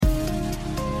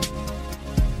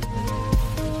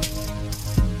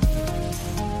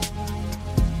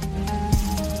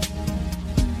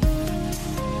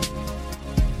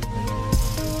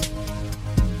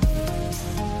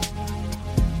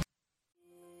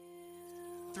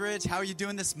Southridge. How are you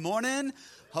doing this morning?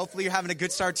 Hopefully you're having a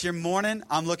good start to your morning.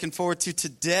 I'm looking forward to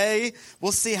today.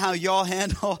 We'll see how y'all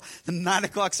handle the 9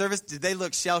 o'clock service. Did they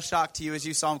look shell-shocked to you as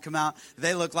you saw them come out?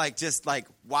 They look like just like,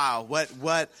 wow, what?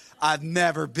 I've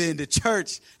never been to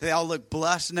church. They all look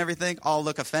blushed and everything, all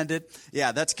look offended.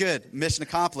 Yeah, that's good. Mission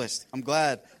accomplished. I'm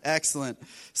glad. Excellent.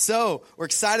 So we're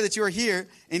excited that you are here.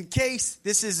 In case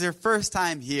this is your first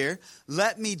time here,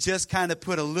 let me just kind of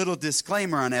put a little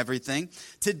disclaimer on everything.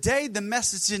 Today, the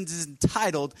message is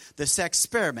entitled The Sex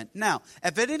Experiment. Now,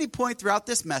 if at any point throughout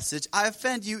this message I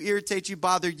offend you, irritate you,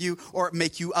 bother you, or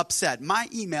make you upset, my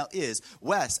email is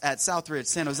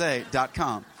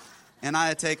wes@southridgesanjose.com. And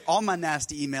I take all my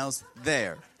nasty emails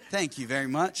there. Thank you very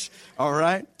much. All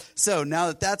right. So now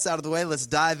that that's out of the way, let's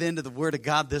dive into the Word of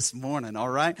God this morning. All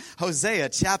right. Hosea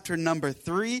chapter number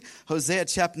 3. Hosea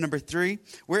chapter number 3.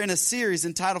 We're in a series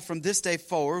entitled From This Day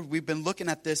Forward. We've been looking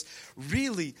at this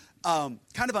really kind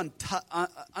of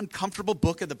uncomfortable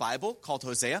book of the Bible called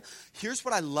Hosea. Here's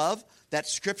what I love, that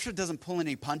Scripture doesn't pull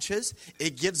any punches.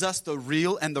 It gives us the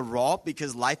real and the raw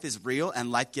because life is real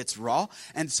and life gets raw.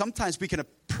 And sometimes we can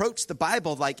approach the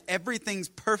Bible like everything's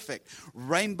perfect,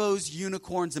 rainbows,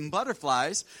 unicorns, and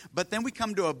butterflies. But then we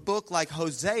come to a book like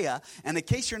Hosea, and in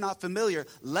case you're not familiar,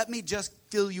 let me just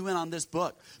fill you in on this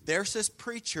book. There's this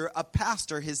preacher, a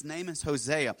pastor, his name is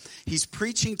Hosea. He's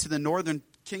preaching to the northern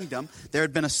kingdom. There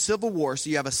had been a civil war, so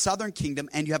you have a southern kingdom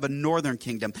and you have a northern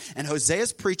kingdom. And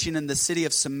Hosea's preaching in the city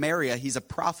of Samaria. He's a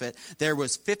prophet. There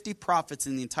was 50 prophets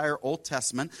in the entire Old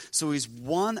Testament, so he's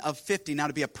one of 50. Now,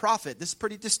 to be a prophet, this is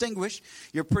pretty distinguished.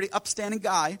 You're a pretty upstanding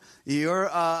guy. You're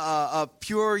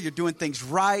pure. You're doing things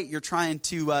right. You're trying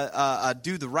to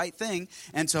do the right thing.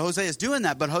 And so Hosea is doing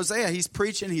that. But Hosea, he's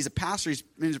preaching. He's a pastor.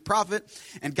 He's a prophet.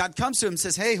 And God comes to him and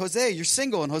says, "Hey, Hosea, you're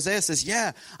single." And Hosea says,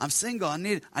 "Yeah, I'm single. I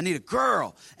need a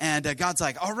girl." And God's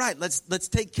like, "All right, let's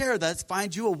take care of that. Let's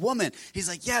find you a woman." He's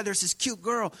like, "Yeah, there's this cute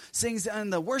girl sings on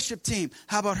the worship team.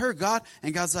 How about her, God?"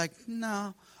 And God's like,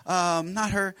 "No,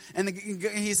 not her." And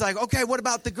he's like, "Okay, what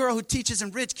about the girl who teaches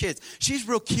in Rich Kids? She's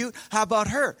real cute. How about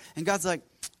her?" And God's like,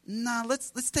 "No,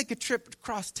 let's take a trip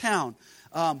across town,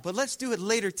 but let's do it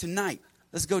later tonight.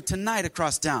 Let's go tonight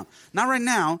across town. Not right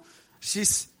now.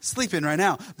 She's sleeping right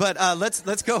now. But let's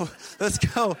go. Let's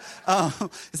go.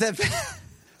 Is that?"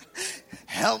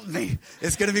 Help me.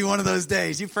 It's going to be one of those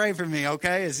days. You pray for me,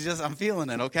 okay? It's just, I'm feeling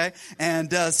it, okay? And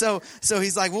so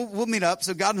he's like, we'll meet up.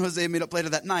 So God and Hosea meet up later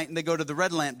that night, and they go to the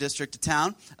Red Lamp district of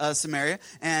town, Samaria.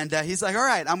 And he's like, all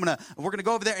right, we're going to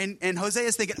go over there. And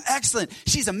Hosea's thinking, excellent.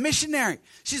 She's a missionary.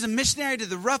 She's a missionary to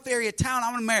the rough area of town.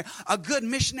 I'm going to marry a good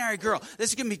missionary girl. This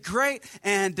is going to be great.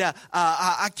 And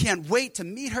I can't wait to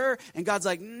meet her. And God's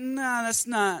like, no, that's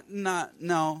not,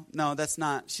 that's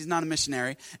not. She's not a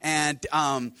missionary. And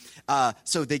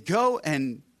so they go,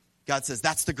 and God says,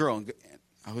 "That's the girl." And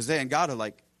Hosea and God are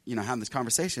like, having this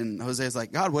conversation. Hosea's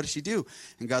like, "God, what does she do?"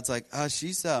 And God's like,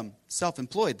 "She's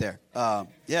self-employed there.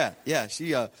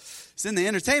 She's in the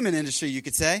entertainment industry, you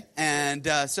could say." And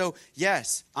so,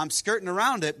 yes, I'm skirting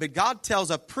around it, but God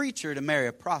tells a preacher to marry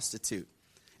a prostitute.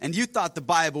 And you thought the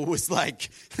Bible was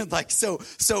like so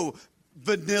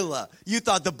vanilla. You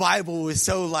thought the Bible was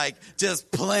so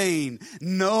just plain.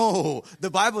 No,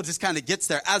 the Bible just kind of gets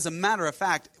there. As a matter of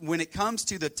fact, when it comes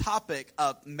to the topic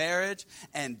of marriage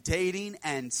and dating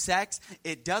and sex,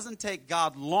 it doesn't take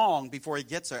God long before he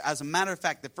gets there. As a matter of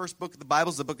fact, the first book of the Bible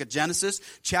is the book of Genesis,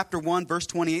 chapter 1, verse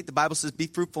 28. The Bible says, "Be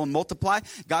fruitful and multiply."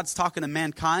 God's talking to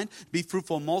mankind. Be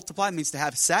fruitful and multiply means to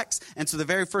have sex. And so the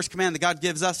very first command that God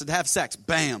gives us is to have sex.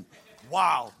 Bam.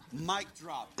 Wow. Mic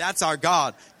drop. That's our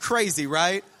God. Crazy,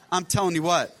 right? I'm telling you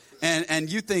what. And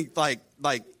you think like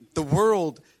the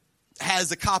world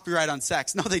has a copyright on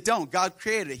sex. No, they don't. God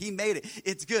created it. He made it.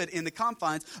 It's good in the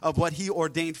confines of what he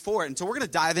ordained for it. And so we're going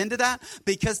to dive into that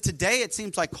because today it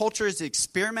seems like culture is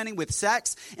experimenting with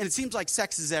sex, and it seems like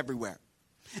sex is everywhere.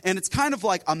 And it's kind of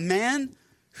like a man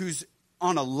who's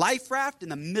on a life raft in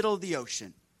the middle of the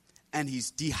ocean, and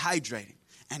he's dehydrating,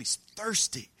 and he's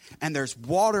thirsty, and there's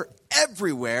water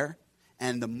everywhere,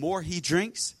 and the more he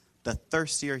drinks, the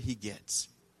thirstier he gets.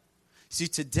 See,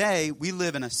 today we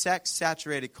live in a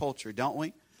sex-saturated culture, don't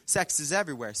we? Sex is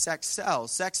everywhere. Sex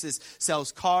sells.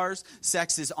 Sells cars.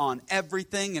 Sex is on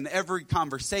everything and every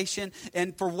conversation.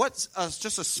 And for what's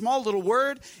just a small little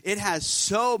word, it has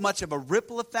so much of a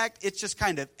ripple effect. It's just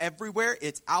kind of everywhere.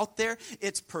 It's out there.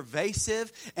 It's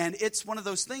pervasive. And it's one of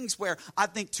those things where I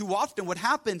think too often what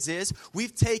happens is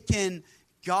we've taken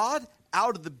God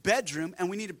out of the bedroom and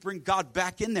we need to bring God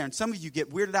back in there. And some of you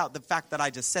get weirded out the fact that I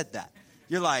just said that.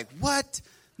 You're like, what?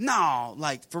 No,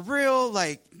 for real?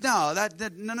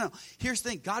 No. Here's the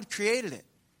thing. God created it.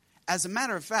 As a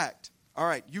matter of fact, All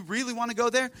right, you really want to go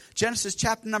there? Genesis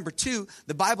chapter number 2,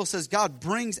 the Bible says God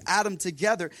brings Adam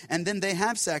together, and then they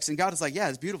have sex, and God is like, yeah,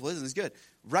 it's beautiful, isn't it? It's good.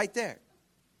 Right there.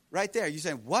 Right there. You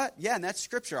say, what? Yeah, and that's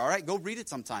scripture. All right, go read it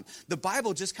sometime. The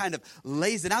Bible just kind of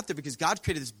lays it out there because God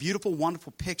created this beautiful,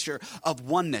 wonderful picture of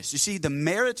oneness. You see, the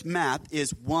marriage math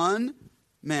is one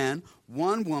man,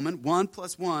 one woman, 1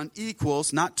 + 1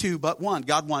 equals not 2, but 1.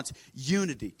 God wants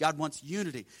unity. God wants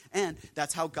unity. And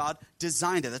that's how God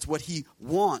designed it. That's what he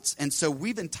wants. And so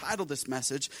we've entitled this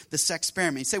message, The Sex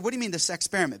Experiment. You say, what do you mean the sex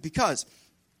experiment? Because,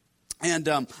 and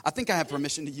I think I have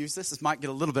permission to use this. This might get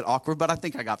a little bit awkward, but I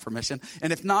think I got permission.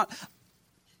 And if not,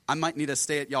 I might need to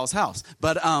stay at y'all's house,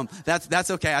 but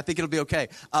that's okay. I think it'll be okay.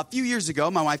 A few years ago,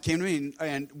 my wife came to me,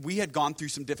 and we had gone through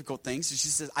some difficult things. And she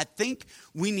says, I think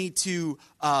we need to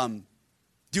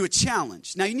do a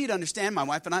challenge. Now, you need to understand, my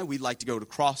wife and I, we like to go to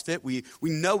CrossFit. We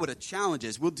know what a challenge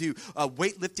is. We'll do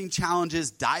weightlifting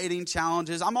challenges, dieting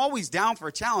challenges. I'm always down for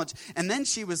a challenge. And then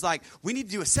she was like, we need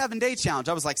to do a 7-day challenge.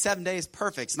 I was like, 7 days,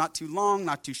 perfect. It's not too long,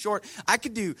 not too short. I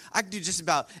could do just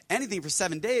about anything for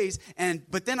 7 days.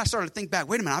 But then I started to think back,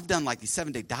 wait a minute, I've done like these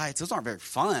 7-day diets. Those aren't very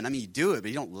fun. I mean, you do it, but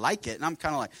you don't like it. And I'm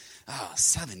kind of like,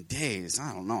 7 days.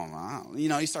 I don't know.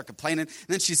 You start complaining. And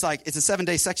then she's like, it's a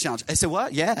 7-day sex challenge. I said,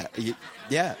 what? Yeah.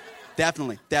 Yeah,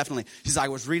 definitely. She's like, I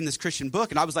was reading this Christian book,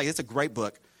 and I was like, it's a great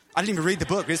book. I didn't even read the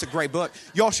book, but it's a great book.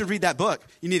 Y'all should read that book.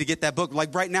 You need to get that book.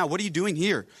 Like right now, what are you doing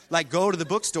here? Like go to the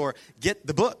bookstore, get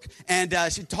the book. And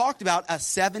she talked about a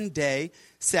 7-day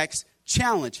sex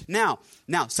challenge. Now,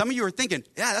 some of you are thinking,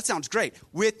 yeah, that sounds great.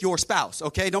 With your spouse,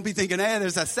 okay? Don't be thinking, hey,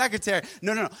 there's a secretary.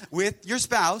 No. With your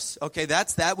spouse, okay,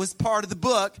 that was part of the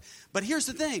book. But here's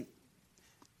the thing.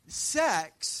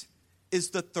 Sex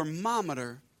is the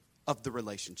thermometer of the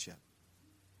relationship.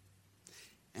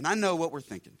 And I know what we're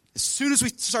thinking. As soon as we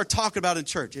start talking about it in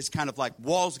church, it's kind of like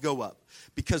walls go up.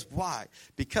 Because why?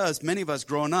 Because many of us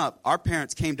growing up, our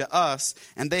parents came to us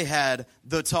and they had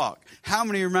the talk. How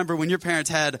many remember when your parents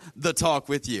had the talk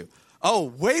with you?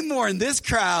 Oh, way more in this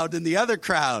crowd than the other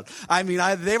crowd. I mean,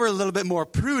 they were a little bit more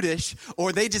prudish,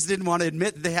 or they just didn't want to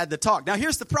admit that they had the talk. Now,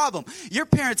 here's the problem. Your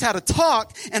parents had a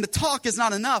talk, and a talk is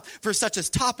not enough for such a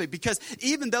topic, because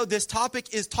even though this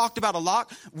topic is talked about a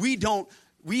lot, we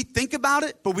think about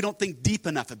it, but we don't think deep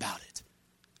enough about it.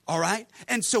 All right?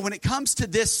 And so when it comes to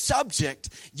this subject,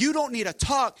 you don't need a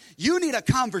talk. You need a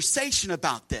conversation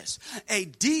about this. A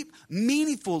deep,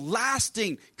 meaningful,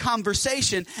 lasting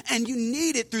conversation. And you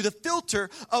need it through the filter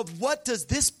of what does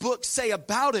this book say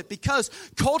about it? Because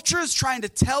culture is trying to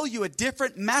tell you a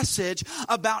different message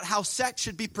about how sex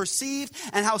should be perceived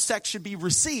and how sex should be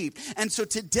received. And so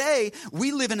today,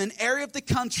 we live in an area of the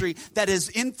country that has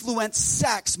influenced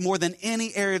sex more than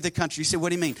any area of the country. You say, what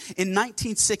do you mean? In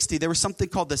 1960, there was something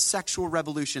called the sexual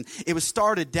revolution. It was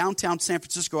started downtown San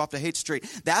Francisco off the Haight Street.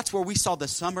 That's where we saw the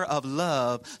summer of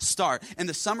love start. And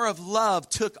the summer of love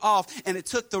took off, and it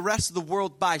took the rest of the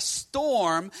world by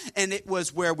storm. And it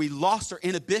was where we lost our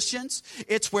inhibitions.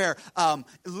 It's where,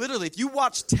 literally, if you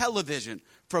watch television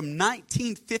from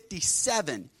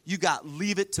 1957, you got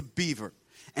Leave It to Beaver.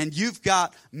 And you've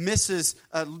got Mrs.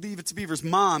 Leave It to Beaver's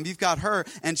mom. You've got her,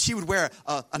 and she would wear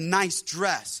a nice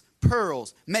dress,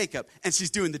 pearls, makeup, and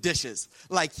she's doing the dishes.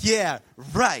 Like, yeah,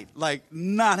 right. Like,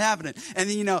 not happening. And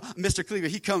then, Mr. Cleaver,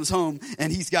 he comes home,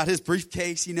 and he's got his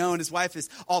briefcase, and his wife is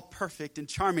all perfect and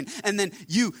charming. And then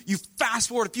you fast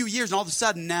forward a few years, and all of a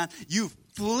sudden now you've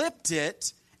flipped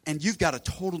it, and you've got a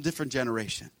total different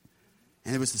generation.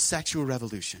 And it was the sexual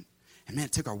revolution. And man,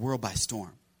 it took our world by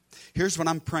storm. Here's what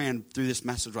I'm praying through this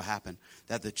message will happen,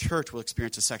 that the church will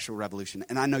experience a sexual revolution.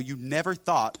 And I know you never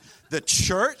thought the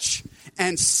church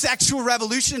and sexual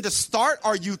revolution to start.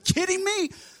 Are you kidding me?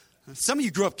 Some of you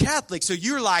grew up Catholic, so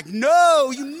you're like,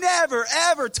 no, you never,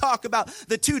 ever talk about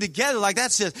the two together. Like,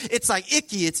 it's like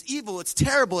icky, it's evil, it's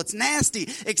terrible, it's nasty.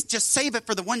 It's just save it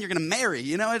for the one you're going to marry.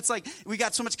 It's like we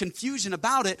got so much confusion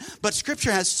about it, but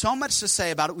Scripture has so much to say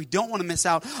about it. We don't want to miss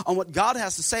out on what God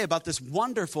has to say about this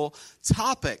wonderful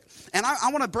topic. And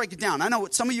I want to break it down. I know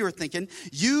what some of you are thinking.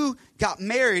 You got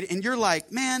married, and you're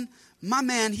like, man, my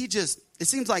man, it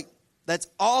seems like that's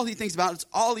all he thinks about. It's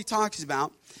all he talks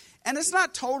about. And it's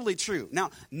not totally true.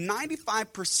 Now,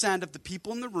 95% of the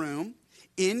people in the room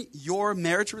in your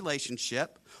marriage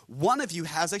relationship, one of you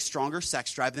has a stronger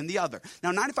sex drive than the other.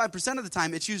 Now, 95% of the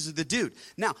time, it's usually the dude.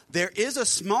 Now, there is a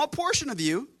small portion of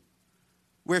you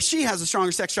where she has a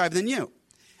stronger sex drive than you.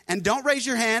 And don't raise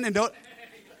your hand and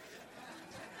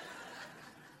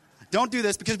don't do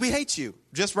this, because we hate you.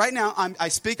 Just right now, I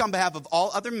speak on behalf of all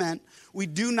other men. We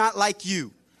do not like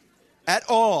you at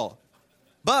all.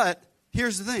 But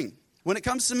here's the thing. When it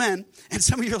comes to men, and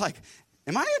some of you are like,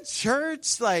 Am I at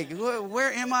church? Like,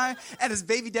 where am I? And it's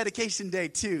baby dedication day,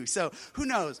 too. So who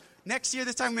knows? Next year,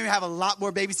 this time, maybe have a lot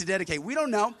more babies to dedicate. We don't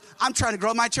know. I'm trying to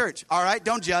grow my church, all right?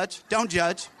 Don't judge. Don't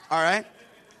judge, all right?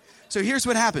 So here's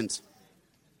what happens.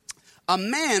 A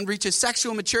man reaches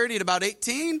sexual maturity at about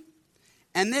 18,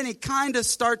 and then he kind of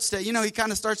starts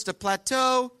to,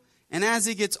 plateau. And as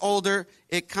he gets older,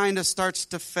 it kind of starts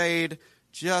to fade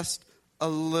just a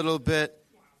little bit.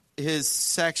 His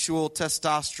sexual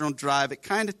testosterone drive, it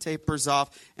kind of tapers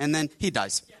off, and then he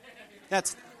dies.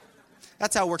 That's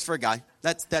how it works for a guy.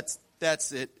 That's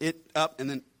it. It up and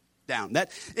then down.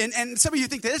 And some of you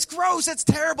think that it's gross, that's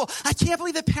terrible. I can't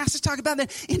believe that pastors talk about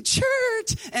that in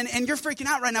church. And you're freaking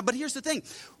out right now. But here's the thing.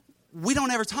 We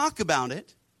don't ever talk about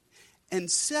it. And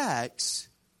sex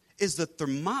is the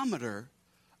thermometer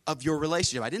of your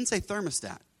relationship. I didn't say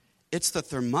thermostat. It's the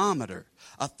thermometer.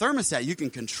 A thermostat, you can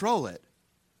control it.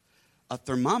 A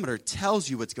thermometer tells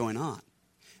you what's going on.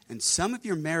 And some of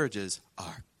your marriages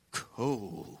are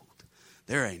cold.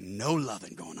 There ain't no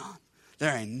loving going on.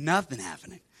 There ain't nothing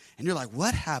happening. And you're like,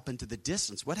 what happened to the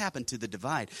distance? What happened to the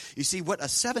divide? You see, what a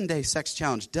 7-day sex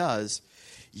challenge does,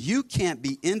 you can't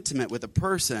be intimate with a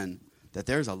person that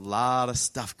there's a lot of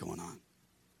stuff going on.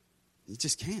 You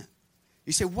just can't.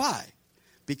 You say, why?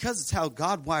 Because it's how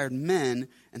God wired men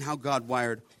and how God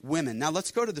wired women. Now,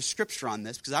 let's go to the scripture on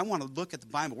this because I want to look at the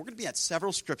Bible. We're going to be at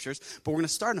several scriptures, but we're going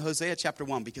to start in Hosea chapter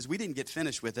 1 because we didn't get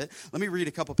finished with it. Let me read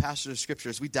a couple passages of scripture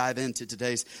as we dive into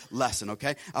today's lesson,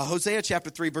 okay? Hosea chapter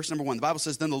 3, verse number 1. The Bible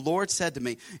says, "Then the Lord said to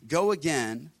me, go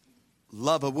again,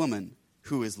 love a woman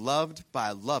who is loved by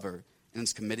a lover and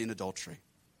is committing adultery."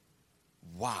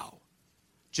 Wow.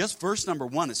 Just verse number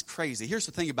 1 is crazy. Here's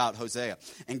the thing about Hosea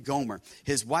and Gomer.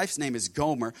 His wife's name is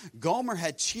Gomer. Gomer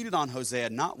had cheated on Hosea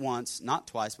not once, not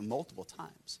twice, but multiple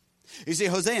times. You see,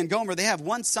 Hosea and Gomer, they have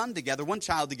one son together, one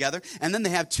child together, and then they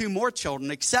have 2 more children,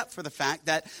 except for the fact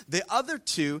that the other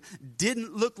 2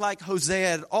 didn't look like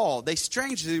Hosea at all. They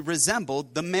strangely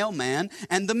resembled the mailman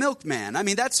and the milkman. I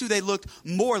mean, that's who they looked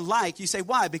more like. You say,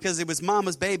 why? Because it was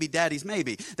mama's baby, daddy's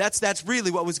maybe. That's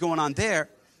really what was going on there.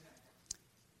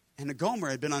 And Gomer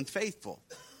had been unfaithful,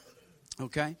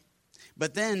 okay?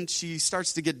 But then she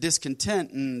starts to get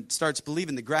discontent and starts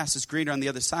believing the grass is greener on the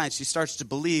other side. She starts to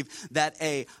believe that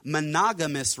a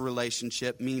monogamous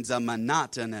relationship means a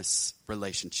monotonous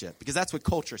relationship because that's what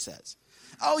culture says.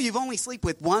 Oh, you've only slept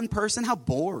with one person? How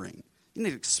boring. You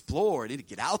need to explore. You need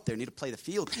to get out there. You need to play the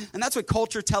field. And that's what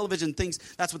culture, television, things,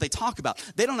 that's what they talk about.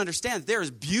 They don't understand that there is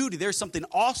beauty. There's something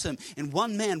awesome in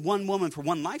one man, one woman for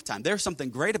one lifetime. There's something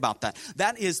great about that.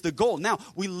 That is the goal. Now,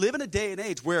 we live in a day and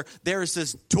age where there is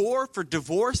this door for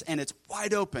divorce and it's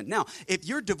wide open. Now, if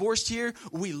you're divorced here,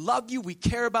 we love you. We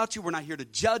care about you. We're not here to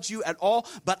judge you at all.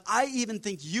 But I even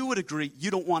think you would agree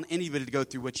you don't want anybody to go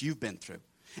through what you've been through.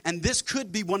 And this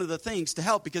could be one of the things to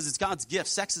help because it's God's gift.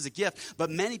 Sex is a gift, but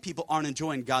many people aren't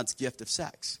enjoying God's gift of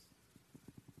sex.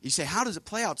 You say, how does it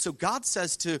play out? So God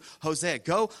says to Hosea,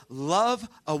 go love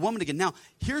a woman again. Now,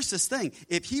 here's this thing.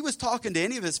 If he was talking to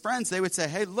any of his friends, they would say,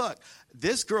 hey, look,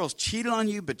 this girl's cheated on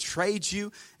you, betrayed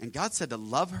you, and God said to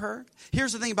love her.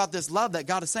 Here's the thing about this love that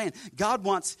God is saying. God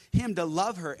wants him to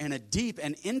love her in a deep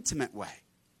and intimate way.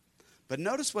 But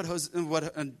notice what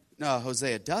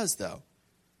Hosea does, though.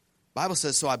 Bible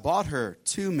says, so I bought her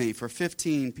to me for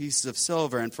 15 pieces of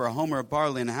silver and for a homer of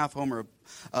barley and a half homer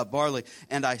of barley.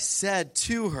 And I said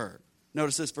to her,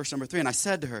 notice this, verse number 3, and I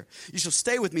said to her, you shall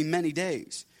stay with me many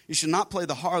days. You shall not play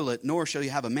the harlot, nor shall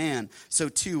you have a man. So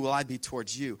too will I be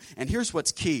towards you. And here's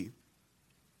what's key.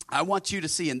 I want you to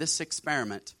see in this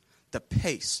experiment the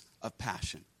pace of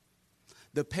passion.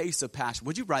 The pace of passion.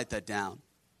 Would you write that down?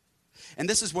 And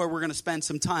this is where we're going to spend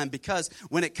some time because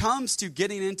when it comes to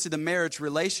getting into the marriage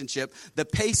relationship, the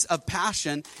pace of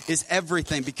passion is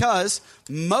everything. Because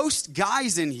most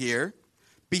guys in here,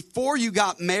 before you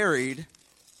got married,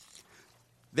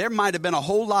 there might have been a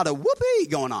whole lot of whoopee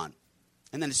going on.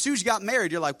 And then as soon as you got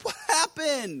married, you're like, what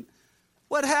happened?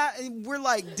 We're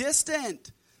like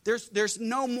distant. There's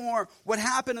no more what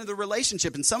happened in the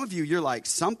relationship. And some of you, you're like,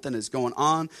 something is going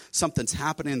on. Something's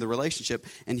happening in the relationship.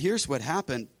 And here's what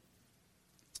happened.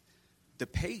 The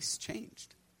pace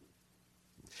changed.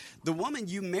 The woman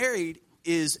you married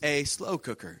is a slow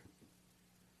cooker.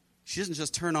 She doesn't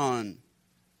just turn on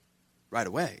right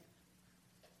away.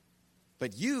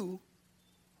 But you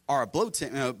are a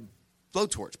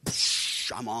blowtorch.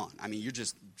 I'm on. I mean, you're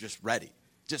just ready.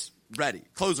 Just ready.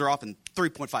 Clothes are off in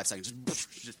 3.5 seconds.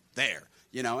 Just there,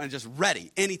 and just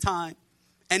ready. Anytime,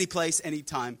 any place,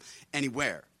 anytime,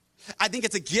 anywhere. I think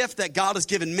it's a gift that God has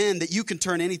given men that you can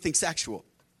turn anything sexual.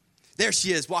 There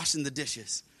she is, washing the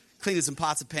dishes, cleaning some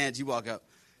pots and pans. You walk up,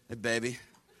 hey, baby,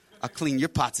 I'll clean your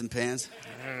pots and pans.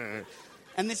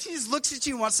 And then she just looks at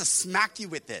you and wants to smack you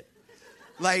with it.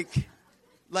 Like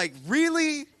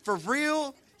really? For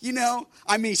real? You know?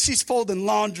 I mean, she's folding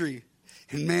laundry.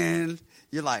 And man,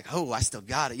 you're like, oh, I still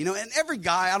got it. You know, and every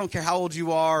guy, I don't care how old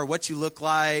you are or what you look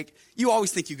like, you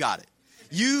always think you got it.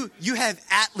 You have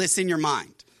Atlas in your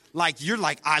mind. Like, you're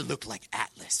like, I look like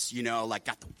Atlas, you know, like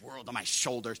got the world on my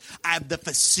shoulders. I have the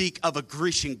physique of a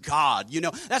Grecian god, you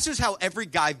know. That's just how every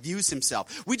guy views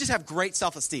himself. We just have great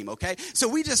self-esteem, okay? So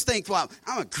we just think, well,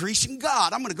 I'm a Grecian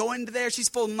god. I'm going to go into there. She's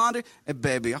folding laundry. Hey,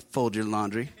 baby, I'll fold your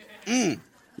laundry. You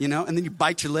know, and then you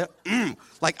bite your lip.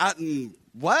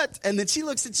 What? And then she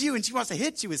looks at you and she wants to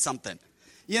hit you with something,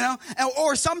 you know?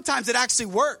 Or sometimes it actually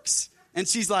works. And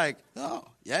she's like, oh,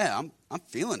 yeah, I'm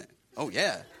feeling it. Oh,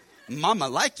 yeah. Mama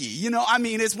like you know, I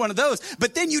mean, it's one of those.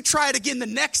 But then you try it again the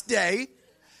next day,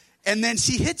 and then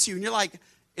she hits you, and you're like,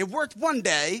 it worked one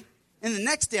day, and the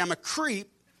next day I'm a creep.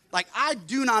 Like, I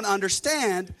do not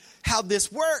understand how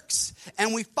this works.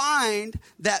 And we find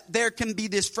that there can be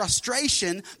this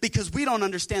frustration because we don't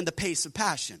understand the pace of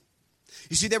passion.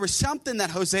 You see, there was something that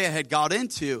Hosea had got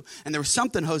into, and there was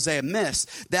something Hosea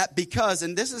missed. That because,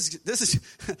 and this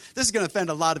is going to offend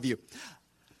a lot of you.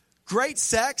 Great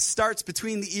sex starts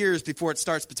between the ears before it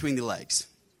starts between the legs.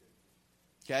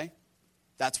 Okay?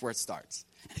 That's where it starts.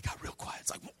 And it got real quiet. It's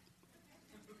like,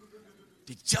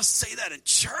 did you just say that in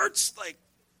church? Like,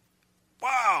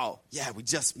 wow. Yeah, we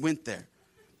just went there.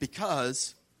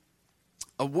 Because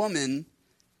a woman,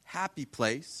 happy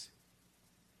place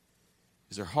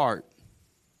is her heart.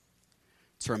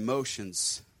 It's her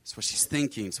emotions. It's what she's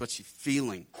thinking. It's what she's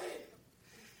feeling.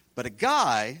 But a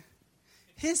guy,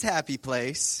 his happy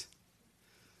place...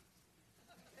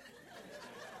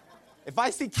 If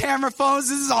I see camera phones,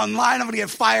 this is online. I'm going to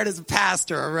get fired as a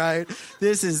pastor, all right?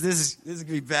 This is going to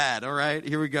be bad, all right?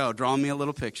 Here we go. Draw me a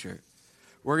little picture.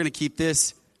 We're going to keep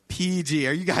this PG.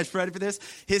 Are you guys ready for this?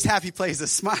 His happy place is a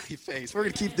smiley face. We're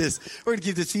going to keep this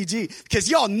PG because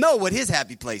y'all know what his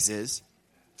happy place is.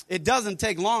 It doesn't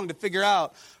take long to figure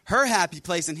out her happy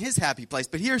place and his happy place.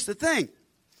 But here's the thing.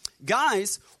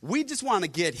 Guys, we just want to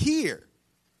get here.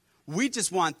 We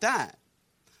just want that.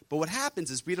 But what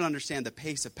happens is we don't understand the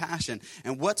pace of passion.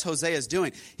 And what's Hosea is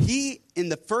doing? He, in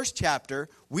the first chapter,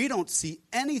 we don't see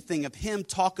anything of him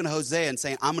talking to Hosea and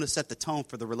saying, I'm going to set the tone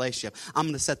for the relationship. I'm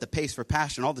going to set the pace for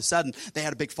passion. All of a sudden, they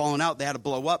had a big falling out. They had to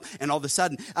blow up. And all of a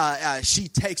sudden, she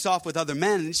takes off with other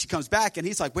men. And she comes back. And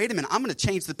he's like, wait a minute. I'm going to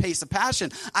change the pace of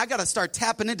passion. I got to start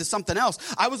tapping into something else.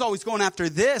 I was always going after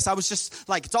this. I was just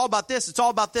like, it's all about this. It's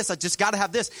all about this. I just got to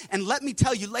have this. And let me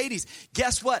tell you, ladies,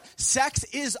 guess what? Sex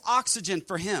is oxygen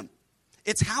for him.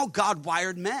 It's how God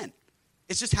wired men.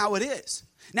 It's just how it is.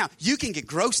 Now, you can get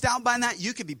grossed out by that.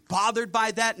 You can be bothered by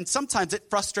that. And sometimes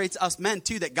it frustrates us men,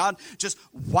 too, that God just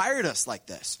wired us like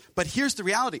this. But here's the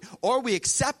reality. Or we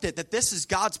accept it that this is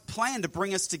God's plan to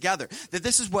bring us together. That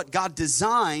this is what God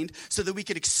designed so that we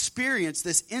could experience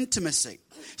this intimacy.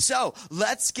 So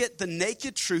let's get the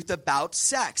naked truth about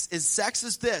sex. Sex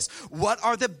is this. What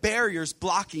are the barriers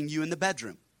blocking you in the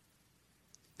bedroom?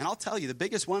 And I'll tell you, the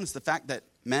biggest one is the fact that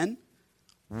men,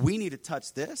 we need to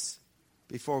touch this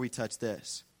before we touch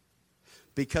this.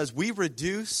 Because we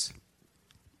reduce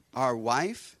our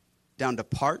wife down to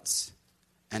parts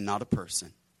and not a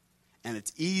person. And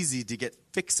it's easy to get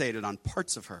fixated on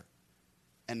parts of her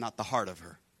and not the heart of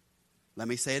her. Let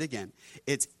me say it again.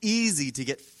 It's easy to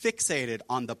get fixated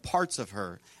on the parts of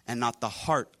her and not the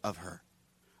heart of her.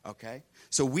 Okay?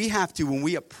 So we have to, when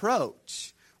we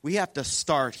approach, we have to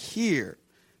start here.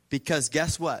 Because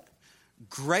guess what?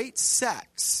 Great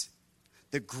sex,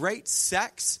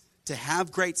 to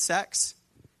have great sex,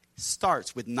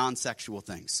 starts with non-sexual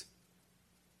things.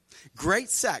 Great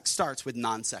sex starts with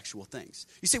non-sexual things.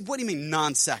 You say, what do you mean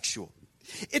non-sexual?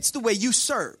 It's the way you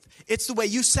serve. It's the way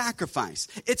you sacrifice.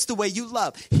 It's the way you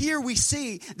love. Here we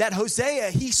see that Hosea,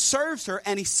 he serves her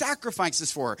and he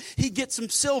sacrifices for her. He gets some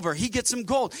silver. He gets some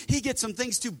gold. He gets some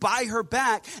things to buy her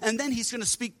back. And then he's going to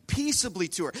speak peaceably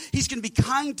to her. He's going to be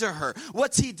kind to her.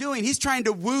 What's he doing? He's trying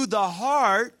to woo the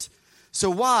heart. So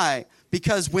why?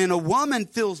 Because when a woman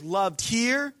feels loved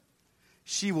here,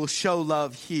 she will show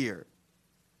love here.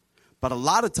 But a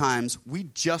lot of times we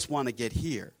just want to get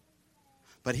here.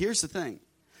 But here's the thing.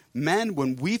 Men,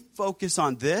 when we focus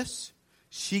on this,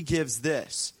 she gives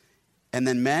this. And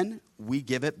then men, we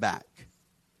give it back.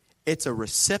 It's a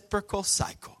reciprocal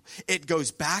cycle. It goes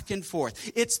back and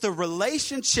forth. It's the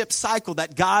relationship cycle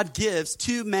that God gives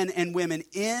to men and women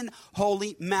in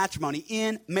holy matrimony,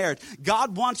 in marriage.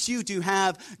 God wants you to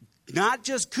have Not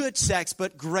just good sex,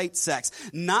 but great sex.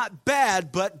 Not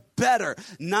bad, but better.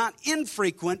 Not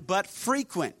infrequent, but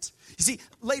frequent. You see,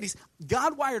 ladies,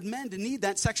 God wired men to need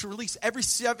that sexual release every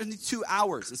 72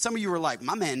 hours. And some of you are like,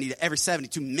 my man needed it every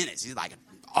 72 minutes. He's like,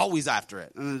 always after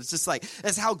it. And it's just like,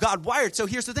 that's how God wired. So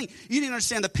here's the thing. You need to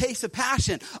understand the pace of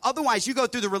passion. Otherwise, you go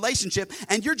through the relationship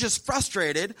and you're just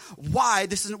frustrated why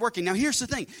this isn't working. Now, here's the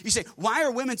thing. You say, why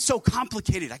are women so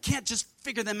complicated? I can't just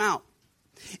figure them out.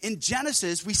 In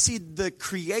Genesis, we see the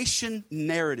creation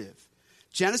narrative.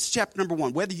 Genesis chapter number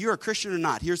 1, whether you're a Christian or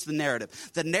not, here's the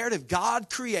narrative. The narrative, God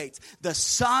creates the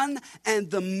sun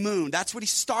and the moon. That's what he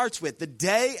starts with, the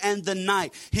day and the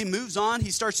night. He moves on.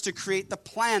 He starts to create the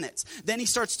planets. Then he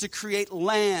starts to create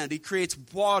land. He creates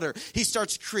water. He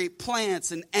starts to create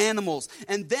plants and animals.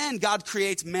 And then God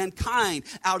creates mankind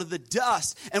out of the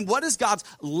dust. And what is God's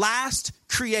last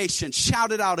creation?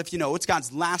 Shout it out if you know. What's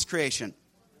God's last creation?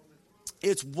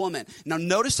 It's woman. Now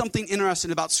notice something interesting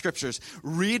about scriptures.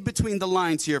 Read between the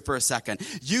lines here for a second.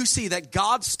 You see that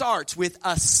God starts with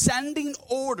ascending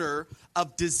order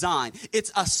of design.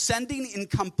 It's ascending in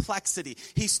complexity.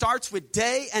 He starts with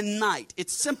day and night.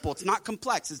 It's simple. It's not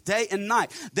complex. It's day and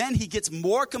night. Then he gets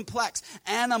more complex.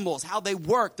 Animals, how they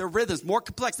work, their rhythms, more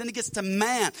complex. Then he gets to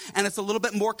man, and it's a little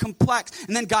bit more complex.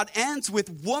 And then God ends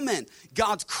with woman,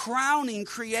 God's crowning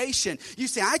creation. You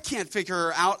say, I can't figure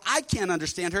her out. I can't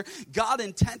understand her. God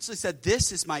intentionally said,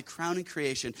 this is my crowning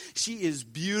creation. She is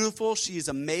beautiful. She is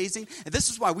amazing. And this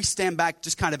is why we stand back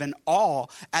just kind of in awe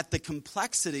at the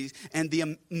complexities and the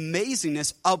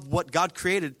amazingness of what God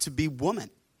created to be woman.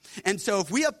 And so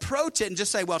if we approach it and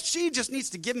just say, well, she just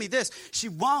needs to give me this, she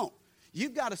won't.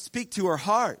 You've got to speak to her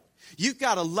heart. You've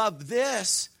got to love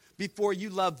this before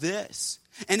you love this.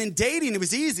 And in dating, it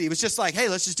was easy. It was just like, hey,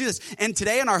 let's just do this. And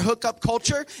today in our hookup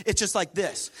culture, it's just like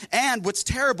this. And what's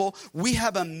terrible, we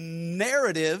have a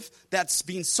narrative that's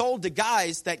being sold to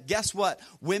guys that, guess what?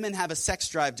 Women have a sex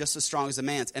drive just as strong as a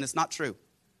man's. And it's not true.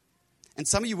 And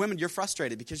some of you women, you're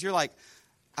frustrated because you're like,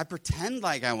 I pretend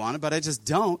like I want it, but I just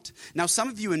don't. Now, some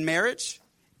of you in marriage,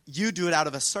 you do it out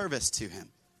of a service to him.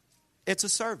 It's a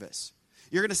service.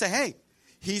 You're going to say, hey,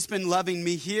 he's been loving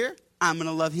me here. I'm going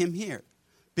to love him here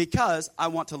because I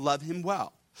want to love him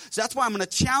well. So that's why I'm going to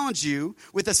challenge you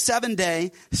with a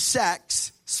 7-day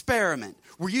sex experiment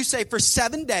where you say for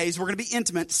 7 days, we're going to be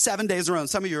intimate 7 days in a row. And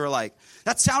some of you are like,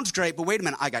 that sounds great, but wait a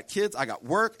minute. I got kids. I got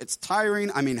work. It's tiring.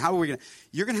 I mean, how are we going to?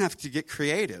 You're going to have to get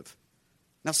creative.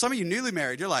 Now, some of you newly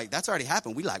married, you're like, that's already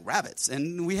happened. We like rabbits,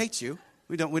 and we hate you.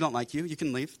 We don't like you. You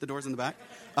can leave. The door's in the back.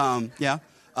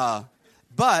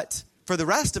 But for the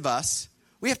rest of us,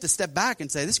 we have to step back and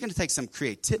say, this is going to take some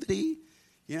creativity.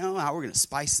 You know, how we're going to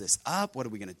spice this up. What are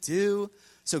we going to do?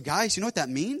 So, guys, you know what that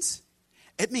means?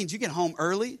 It means you get home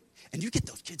early, and you get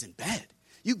those kids in bed.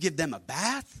 You give them a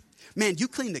bath. Man, you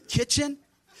clean the kitchen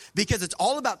because it's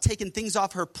all about taking things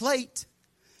off her plate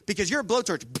because you're a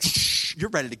blowtorch. You're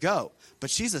ready to go. But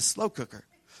she's a slow cooker.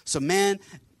 So, man,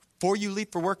 before you leave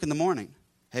for work in the morning,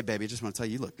 hey, baby, I just want to tell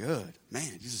you, you look good. Man,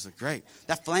 you just look great.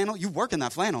 That flannel, you work in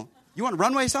that flannel. You want to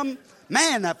runway something?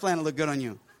 Man, that flannel look good on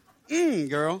you.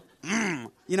 Girl.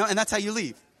 You know, and that's how you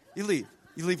leave. You leave.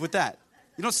 You leave with that.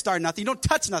 You don't start nothing. You don't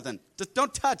touch nothing. Just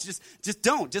don't touch. Just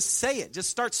don't. Just say it. Just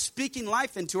start speaking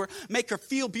life into her. Make her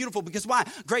feel beautiful. Because why?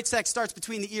 Great sex starts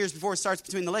between the ears before it starts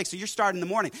between the legs. So you're starting in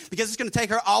the morning. Because it's going to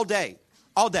take her all day.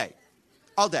 All day.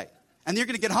 All day. And you're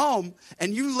going to get home,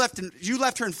 and you left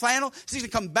her in flannel. She's going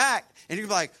to come back, and you're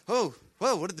going to be like,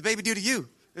 whoa, what did the baby do to you?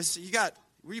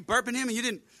 Were you burping him, and you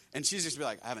didn't? And she's just going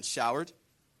to be like, I haven't showered.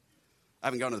 I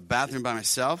haven't gone to the bathroom by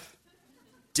myself.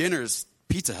 Dinner's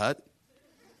Pizza Hut.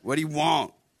 What do you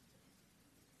want?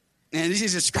 And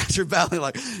she's just scratch her belly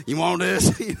like, you want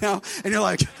this? You know? And you're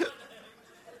like,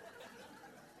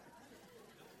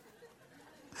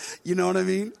 you know what I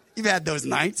mean? You've had those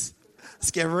nights.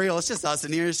 Let's get real. It's just us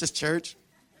in here. It's just church.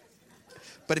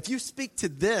 But if you speak to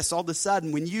this, all of a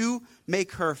sudden, when you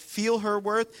make her feel her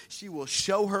worth, she will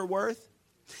show her worth.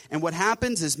 And what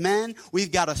happens is, men,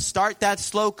 we've got to start that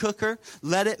slow cooker,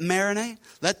 let it marinate,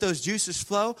 let those juices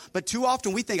flow. But too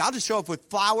often we think, I'll just show up with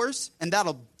flowers and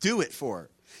that'll do it for her.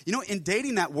 You know, in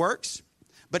dating that works,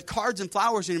 but cards and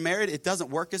flowers when you're married, it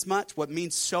doesn't work as much. What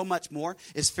means so much more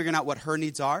is figuring out what her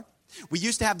needs are. We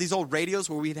used to have these old radios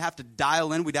where we'd have to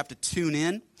dial in, we'd have to tune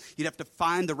in. You'd have to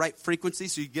find the right frequency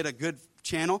so you get a good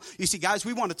channel. You see, guys,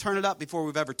 we want to turn it up before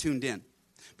we've ever tuned in.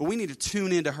 But we need to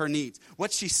tune into her needs.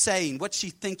 What's she saying? What's she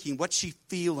thinking? What's she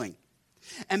feeling?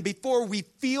 And before we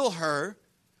feel her,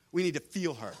 we need to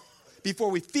feel her.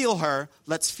 Before we feel her,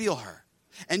 let's feel her.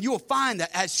 And you will find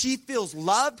that as she feels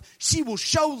loved, she will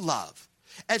show love.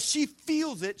 As she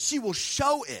feels it, she will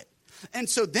show it. And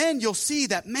so then you'll see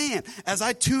that, man, as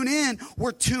I tune in,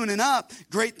 we're tuning up.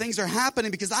 Great things are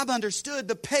happening because I've understood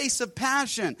the pace of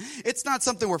passion. It's not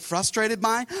something we're frustrated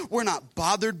by. We're not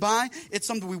bothered by. It's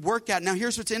something we work at. Now,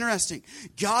 here's what's interesting.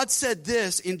 God said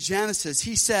this in Genesis.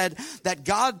 He said that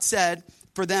God said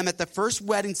for them at the first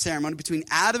wedding ceremony between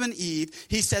Adam and Eve,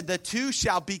 he said the two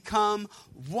shall become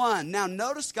one. Now,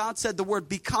 notice God said the word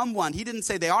become one. He didn't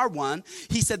say they are one.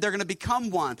 He said they're going to become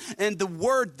one. And the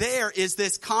word there is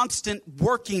this constant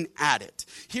working at it.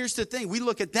 Here's the thing. We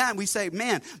look at that and we say,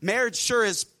 man, marriage sure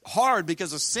is hard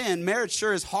because of sin. Marriage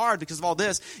sure is hard because of all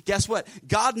this. Guess what?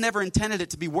 God never intended it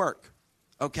to be work.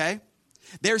 Okay?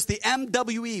 There's the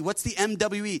MWE. What's the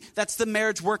MWE? That's the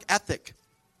marriage work ethic.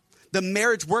 The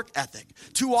marriage work ethic.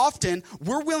 Too often,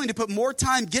 we're willing to put more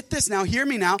time, get this now, hear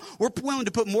me now, we're willing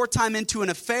to put more time into an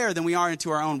affair than we are into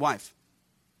our own wife.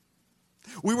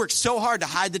 We work so hard to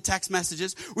hide the text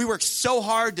messages. We work so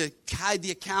hard to hide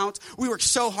the account. We work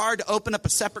so hard to open up a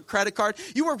separate credit card.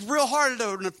 You work real hard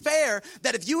at an affair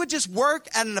that if you would just work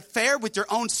at an affair with your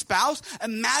own spouse,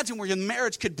 imagine where your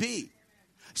marriage could be.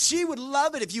 She would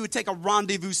love it if you would take a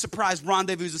rendezvous, surprise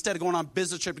rendezvous, instead of going on a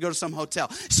business trip to go to some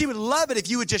hotel. She would love it if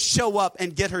you would just show up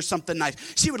and get her something nice.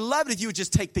 She would love it if you would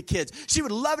just take the kids. She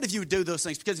would love it if you would do those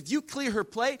things, because if you clear her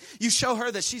plate, you show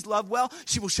her that she's loved well,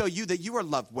 she will show you that you are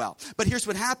loved well. But here's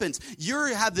what happens. You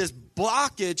have this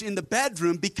blockage in the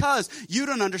bedroom because you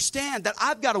don't understand that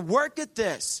I've got to work at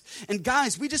this. And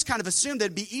guys, we just kind of assume that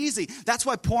it'd be easy. That's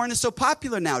why porn is so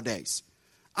popular nowadays.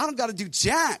 I don't got to do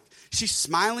jack. She's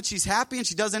smiling, she's happy, and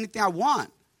she does anything I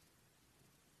want.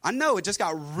 I know it just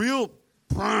got real,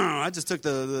 I just took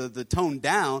the tone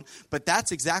down, but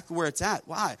that's exactly where it's at.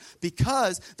 Why?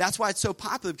 Because that's why it's so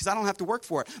popular, because I don't have to work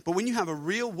for it. But when you have a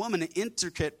real woman, an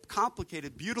intricate,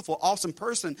 complicated, beautiful, awesome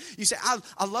person, you say,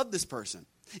 I love this person.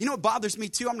 You know what bothers me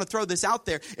too? I'm going to throw this out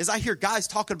there, is I hear guys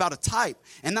talking about a type,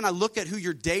 and then I look at who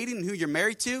you're dating and who you're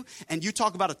married to, and you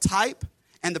talk about a type,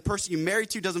 and the person you're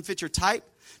married to doesn't fit your type.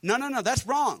 No, that's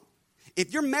wrong.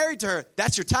 If you're married to her,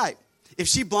 that's your type. If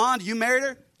she blonde, you married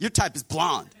her, your type is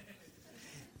blonde.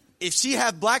 If she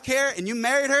have black hair and you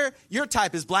married her, your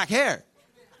type is black hair.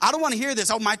 I don't want to hear this,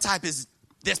 oh, my type is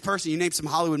this person. You name some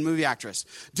Hollywood movie actress.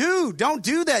 Dude, don't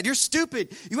do that. You're stupid.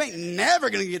 You ain't never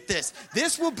going to get this.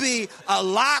 This will be a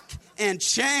lock and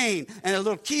chain and a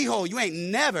little keyhole. You ain't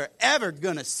never, ever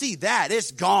going to see that.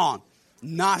 It's gone.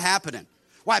 Not happening.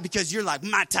 Why? Because you're like,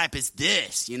 my type is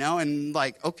this, and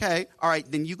like, okay, all right,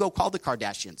 then you go call the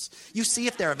Kardashians. You see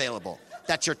if they're available.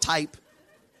 That's your type.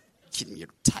 Kidding, your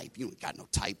type. You ain't got no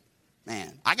type.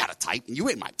 Man, I got a type, and you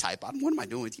ain't my type. What am I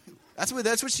doing with you? That's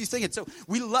what she's thinking. So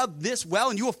we love this well,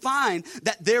 and you will find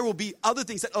that there will be other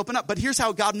things that open up. But here's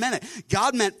how God meant it.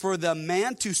 God meant for the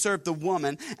man to serve the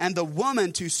woman and the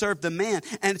woman to serve the man.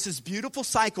 And it's this beautiful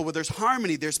cycle where there's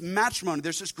harmony, there's matrimony,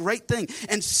 there's this great thing.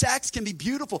 And sex can be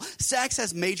beautiful. Sex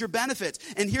has major benefits.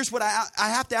 And here's what I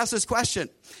have to ask this question.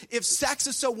 If sex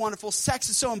is so wonderful, sex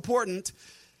is so important,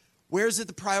 where is it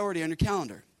the priority on your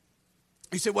calendar?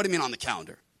 You say, what do you mean on the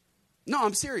calendar? No,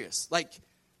 I'm serious. Like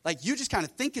you just kind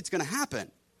of think it's going to happen.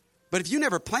 But if you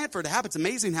never plan for it to happen, it's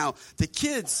amazing how the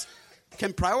kids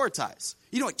can prioritize.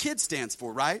 You know what KIDS stands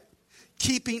for, right?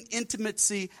 Keeping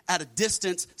intimacy at a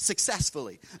distance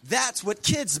successfully. That's what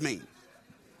kids mean.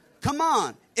 Come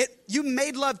on. You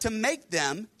made love to make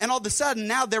them, and all of a sudden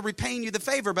now they're repaying you the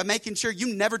favor by making sure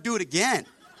you never do it again.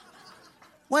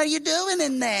 What are you doing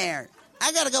in there?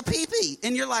 I got to go pee-pee.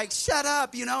 And you're like, shut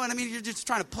up, and I mean, you're just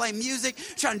trying to play music,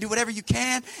 trying to do whatever you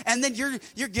can. And then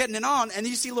you're getting it on, and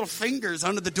you see little fingers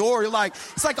under the door. You're like,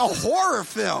 it's like a horror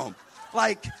film.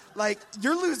 Like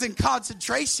you're losing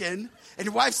concentration, and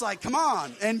your wife's like, come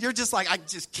on. And you're just like, I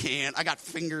just can't. I got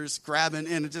fingers grabbing,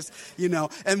 and it just,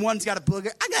 and one's got a booger.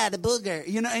 I got a booger,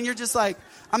 and you're just like,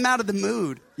 I'm out of the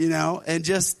mood, and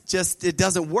just it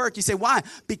doesn't work. You say, why?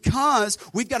 Because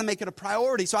we've got to make it a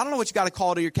priority. So I don't know what you got to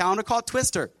call it on your calendar. Call it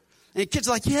Twister. And your kids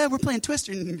are like, yeah, we're playing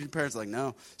Twister. And your parents are like,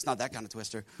 no, it's not that kind of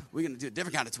Twister. We're going to do a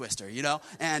different kind of Twister,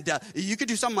 And you could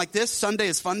do something like this. Sunday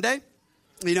is fun day,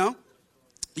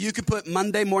 You could put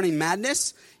Monday morning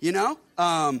madness,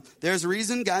 There's a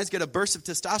reason guys get a burst of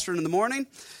testosterone in the morning,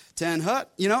 10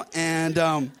 hut,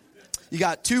 and you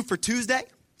got 2 for Tuesday.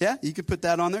 Yeah, you could put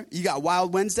that on there. You got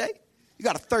Wild Wednesday. You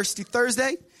got a Thirsty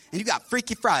Thursday. And you got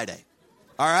Freaky Friday.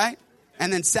 All right?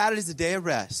 And then Saturday's a day of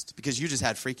rest because you just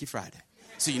had Freaky Friday.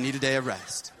 So you need a day of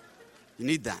rest. You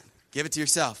need that. Give it to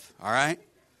yourself. All right?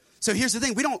 So here's the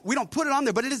thing, we don't put it on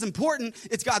there, but it is important.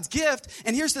 It's God's gift.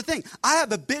 And here's the thing, I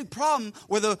have a big problem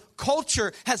where the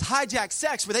culture has hijacked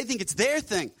sex, where they think it's their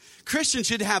thing. Christians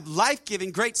should have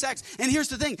life-giving, great sex. And here's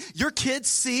the thing, your kids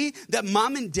see that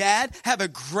mom and dad have a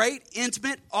great,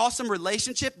 intimate, awesome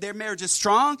relationship. Their marriage is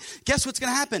strong. Guess what's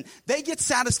going to happen? They get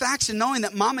satisfaction knowing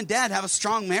that mom and dad have a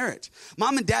strong marriage.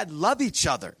 Mom and dad love each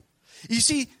other. You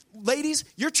see, ladies,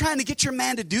 you're trying to get your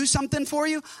man to do something for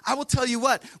you. I will tell you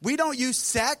what, we don't use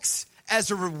sex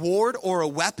as a reward or a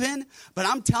weapon, but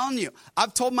I'm telling you,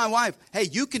 I've told my wife, hey,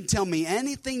 you can tell me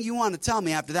anything you want to tell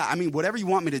me after that. I mean, whatever you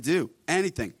want me to do,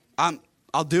 anything.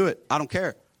 I'll do it. I don't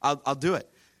care. I'll do it.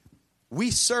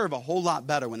 We serve a whole lot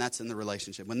better when that's in the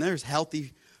relationship. When there's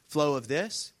healthy flow of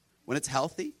this, when it's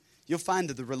healthy, you'll find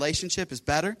that the relationship is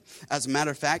better. As a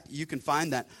matter of fact, you can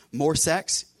find that more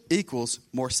sex equals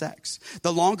more sex.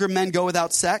 The longer men go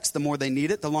without sex, the more they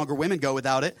need it. The longer women go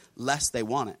without it, less they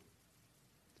want it.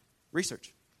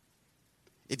 Research.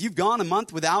 If you've gone a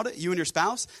month without it, you and your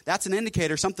spouse, that's an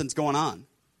indicator something's going on.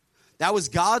 That was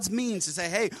God's means to say,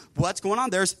 hey, what's going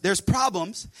on? There's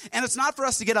problems. And it's not for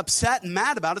us to get upset and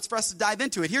mad about it. It's for us to dive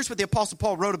into it. Here's what the Apostle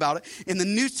Paul wrote about it in the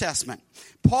New Testament.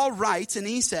 Paul writes, and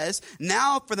he says,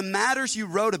 now for the matters you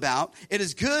wrote about, it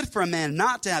is good for a man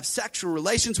not to have sexual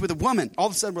relations with a woman. All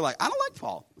of a sudden, we're like, I don't like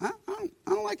Paul. I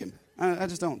don't like him. I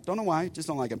just don't. Don't know why. Just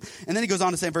don't like him. And then he goes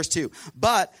on to say in verse 2,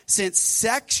 but since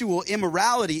sexual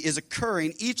immorality is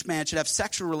occurring, each man should have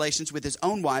sexual relations with his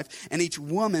own wife and each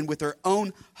woman with her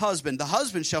own husband. The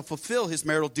husband shall fulfill his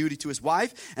marital duty to his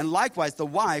wife and likewise the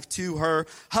wife to her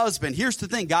husband. Here's the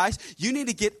thing, guys. You need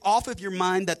to get off of your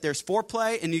mind that there's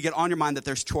foreplay and you get on your mind that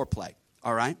there's chore play.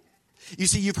 All right? You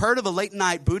see, you've heard of a late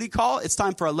night booty call. It's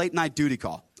time for a late night duty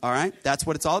call. All right? That's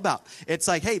what it's all about. It's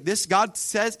like, hey, this God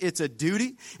says it's a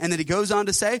duty. And then he goes on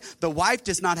to say, the wife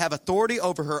does not have authority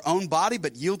over her own body,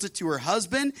 but yields it to her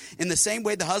husband. In the same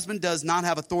way, the husband does not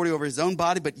have authority over his own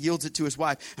body, but yields it to his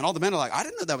wife. And all the men are like, I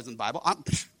didn't know that was in the Bible.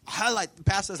 Highlight, the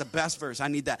pastor has the best verse. I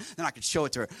need that. Then I can show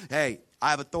it to her. Hey,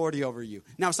 I have authority over you.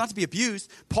 Now, it's not to be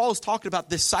abused. Paul is talking about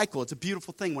this cycle. It's a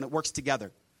beautiful thing when it works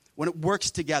together. When it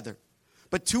works together.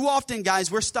 But too often, guys,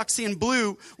 we're stuck seeing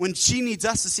blue when she needs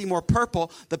us to see more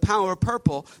purple, the power of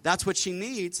purple. That's what she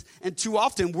needs. And too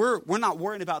often, we're not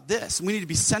worrying about this. We need to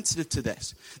be sensitive to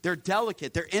this. They're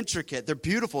delicate. They're intricate. They're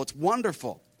beautiful. It's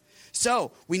wonderful.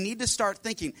 So we need to start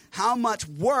thinking how much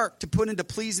work to put into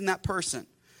pleasing that person.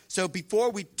 So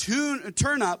before we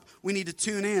turn up, we need to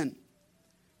tune in.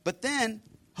 But then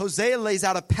Hosea lays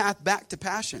out a path back to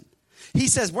passion. He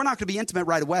says we're not going to be intimate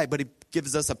right away, but he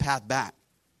gives us a path back.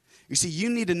 You see, you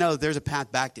need to know there's a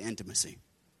path back to intimacy.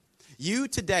 You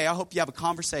today, I hope you have a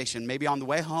conversation, maybe on the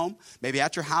way home, maybe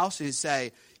at your house, and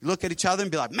you look at each other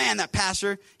and be like, man, that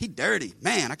pastor, he dirty.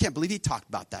 Man, I can't believe he talked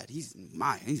about that. He's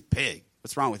a pig.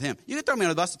 What's wrong with him? You can throw me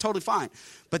under the bus, it's totally fine.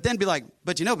 But then be like,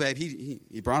 but you know, babe,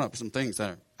 he brought up some things that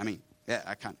are,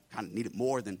 I kind of need it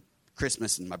more than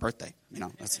Christmas and my birthday.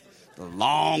 That's a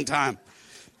long time.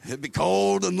 It'd be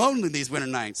cold and lonely these winter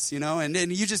nights, and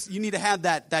then you need to have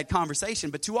that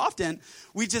conversation. But too often,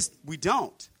 we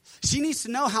don't. She needs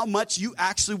to know how much you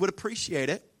actually would appreciate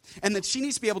it. And that she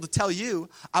needs to be able to tell you,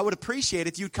 I would appreciate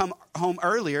it if you'd come home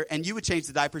earlier and you would change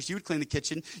the diapers, you would clean the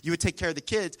kitchen, you would take care of the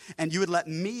kids, and you would let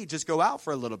me just go out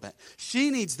for a little bit. She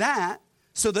needs that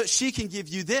so that she can give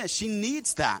you this. She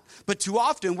needs that. But too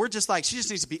often, we're just like, she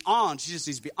just needs to be on. She just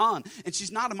needs to be on. And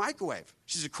she's not a microwave.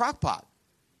 She's a crock pot.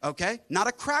 Okay? Not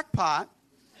a crackpot,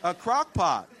 a crock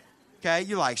pot. Okay?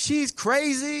 You're like, she's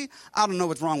crazy. I don't know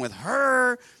what's wrong with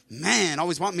her. Man,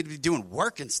 always want me to be doing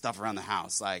work and stuff around the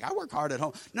house. Like, I work hard at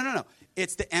home. No.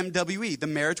 It's the MWE, the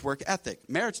marriage work ethic.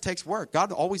 Marriage takes work.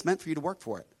 God always meant for you to work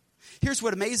for it. Here's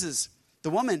what amazes the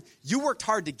woman. You worked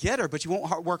hard to get her, but you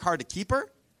won't work hard to keep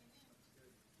her?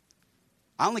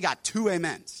 I only got 2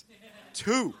 amens.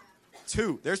 Two.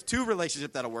 There's 2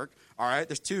 relationships that'll work. All right?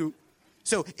 There's 2.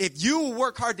 So if you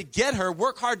work hard to get her,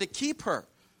 work hard to keep her.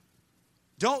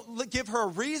 Don't give her a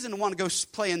reason to want to go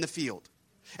play in the field.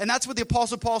 And that's what the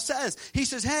Apostle Paul says. He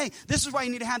says, hey, this is why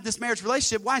you need to have this marriage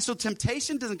relationship. Why? So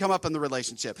temptation doesn't come up in the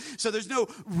relationship. So there's no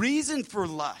reason for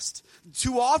lust.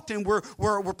 Too often we're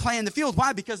playing the field.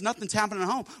 Why? Because nothing's happening at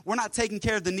home. We're not taking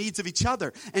care of the needs of each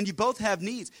other. And you both have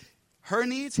needs. Her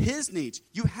needs, his needs.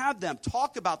 You have them.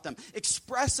 Talk about them.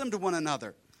 Express them to one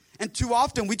another. And too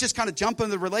often, we just kind of jump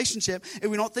into the relationship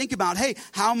and we don't think about, hey,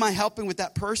 how am I helping with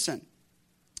that person?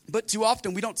 But too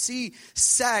often, we don't see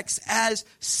sex as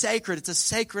sacred. It's a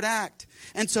sacred act.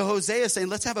 And so Hosea is saying,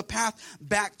 let's have a path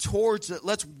back towards it.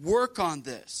 Let's work on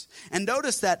this. And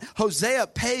notice that Hosea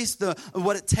pays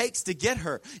what it takes to get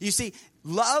her. You see,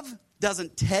 love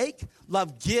doesn't take,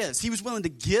 love gives. He was willing to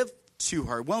give to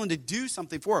her, willing to do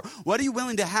something for her? What are you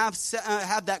willing to have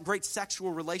that great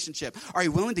sexual relationship? Are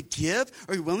you willing to give?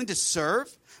 Are you willing to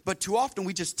serve? But too often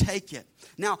we just take it.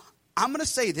 Now, I'm going to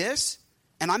say this,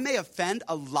 and I may offend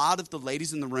a lot of the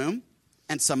ladies in the room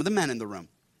and some of the men in the room.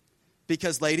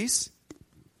 Because, ladies,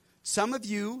 some of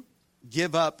you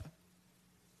give up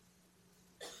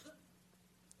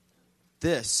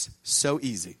this so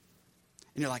easy.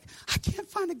 And you're like, I can't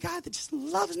find a guy that just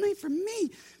loves me for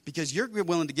me. Because you're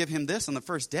willing to give him this on the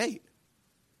first date.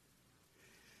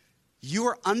 You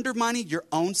are undermining your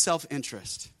own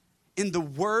self-interest. In the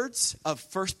words of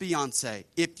First Beyonce,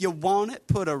 if you want it,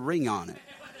 put a ring on it.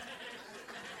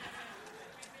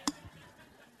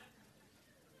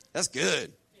 That's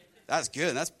good. That's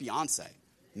good. That's Beyonce.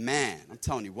 Man, I'm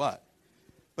telling you what.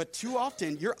 But too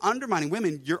often, you're undermining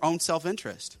women your own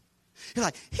self-interest. You're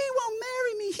like, he won't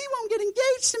marry me. He won't get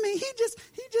engaged to me. He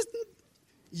just,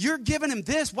 you're giving him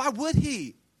this. Why would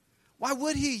he? Why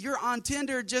would he? You're on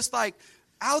Tinder just like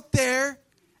out there,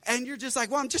 and you're just like,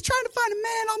 well, I'm just trying to find a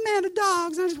man. I'm a man of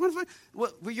dogs. I just want to find.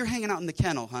 Well, you're hanging out in the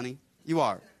kennel, honey. You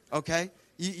are, okay?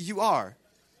 You are,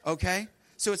 okay?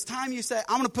 So it's time you say,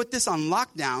 I'm going to put this on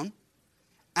lockdown, and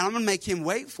I'm going to make him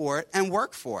wait for it and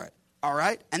work for it. All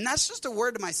right? And that's just a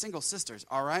word to my single sisters,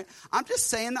 all right? I'm just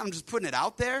saying that. I'm just putting it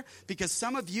out there because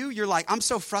some of you, you're like, I'm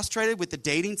so frustrated with the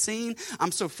dating scene.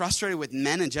 I'm so frustrated with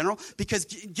men in general because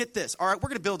get this, all right? We're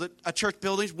going to build a church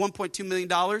building, $1.2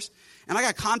 million. And I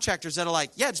got contractors that are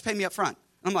like, yeah, just pay me up front.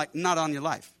 And I'm like, not on your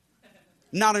life.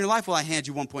 Not on your life will I hand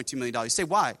you $1.2 million. You say,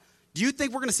 why? Do you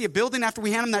think we're going to see a building after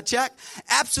we hand them that check?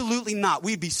 Absolutely not.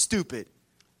 We'd be stupid.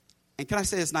 And can I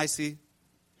say this nicely?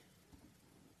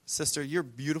 Sister, you're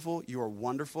beautiful, you are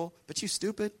wonderful, but you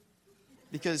stupid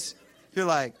because you're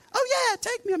like, oh yeah,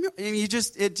 take me.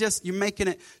 And you're making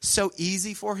it so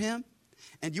easy for him,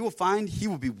 and you will find he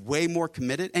will be way more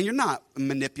committed, and you're not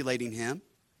manipulating him.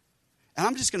 And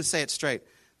I'm just going to say it straight.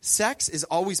 Sex is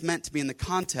always meant to be in the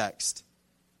context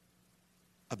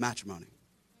of matrimony.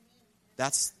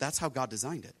 That's how God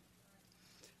designed it.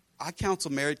 I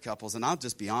counsel married couples, and I'll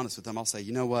just be honest with them. I'll say,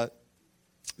 you know what?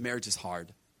 Marriage is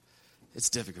hard. It's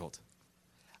difficult.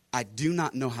 I do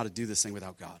not know how to do this thing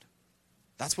without God.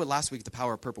 That's what last week, the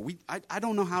power of purple. I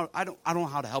don't know how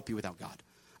to help you without God.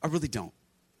 I really don't.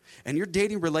 And your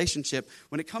dating relationship,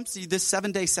 when it comes to this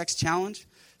 7-day sex challenge,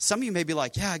 some of you may be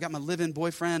like, yeah, I got my live-in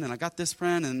boyfriend and I got this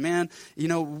friend and man,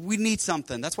 we need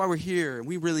something. That's why we're here and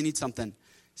we really need something.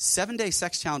 7-day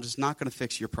sex challenge is not going to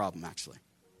fix your problem, actually.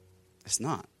 It's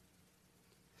not.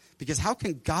 Because how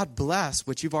can God bless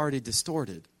what you've already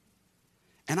distorted?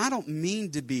 And I don't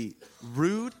mean to be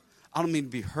rude. I don't mean to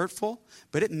be hurtful.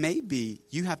 But it may be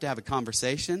you have to have a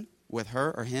conversation with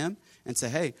her or him and say,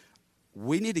 hey,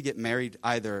 we need to get married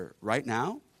either right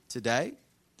now, today,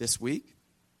 this week,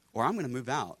 or I'm going to move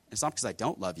out. It's not because I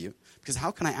don't love you. Because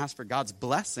how can I ask for God's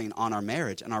blessing on our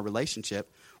marriage and our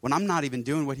relationship when I'm not even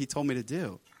doing what he told me to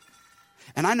do?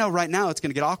 And I know right now it's going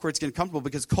to get awkward, it's going to get uncomfortable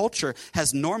because culture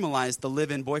has normalized the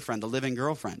live-in boyfriend, the live-in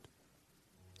girlfriend.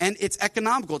 And it's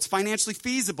economical. It's financially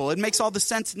feasible. It makes all the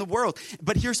sense in the world.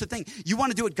 But here's the thing. You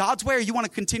want to do it God's way or you want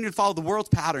to continue to follow the world's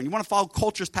pattern? You want to follow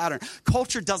culture's pattern?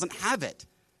 Culture doesn't have it.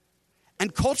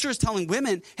 And culture is telling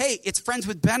women, hey, it's friends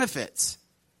with benefits.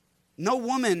 No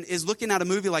woman is looking at a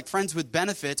movie like Friends with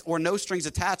Benefits or No Strings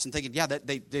Attached and thinking, yeah,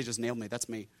 they just nailed me. That's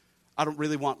me. I don't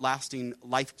really want lasting,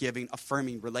 life-giving,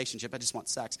 affirming relationship. I just want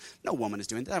sex. No woman is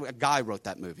doing that. A guy wrote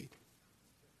that movie.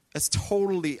 It's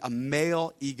totally a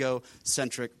male,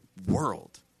 egocentric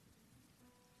world.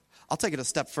 I'll take it a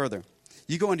step further.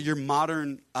 You go into your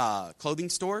modern clothing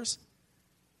stores,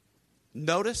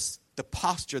 notice the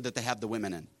posture that they have the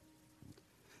women in.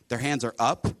 Their hands are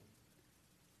up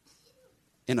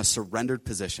in a surrendered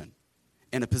position,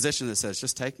 in a position that says,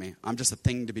 just take me. I'm just a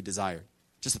thing to be desired,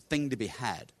 just a thing to be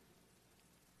had.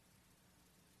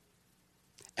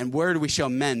 And where do we show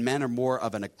men? Men are more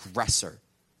of an aggressor.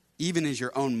 Even as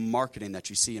your own marketing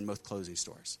that you see in most clothing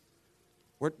stores.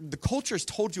 Where the culture has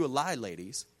told you a lie,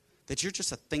 ladies, that you're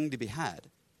just a thing to be had.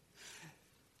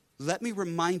 Let me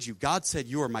remind you, God said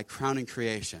you are my crowning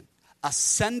creation.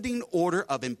 Ascending order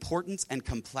of importance and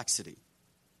complexity.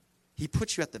 He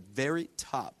puts you at the very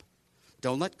top.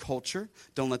 Don't let culture,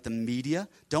 don't let the media,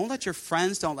 don't let your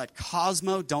friends, don't let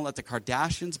Cosmo, don't let the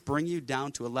Kardashians bring you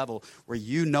down to a level where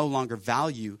you no longer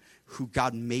value who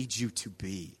God made you to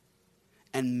be.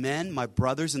 And men, my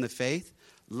brothers in the faith,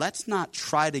 let's not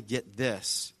try to get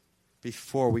this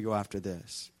before we go after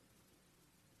this.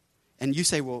 And you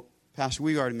say, well, Pastor,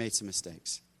 we already made some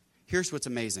mistakes. Here's what's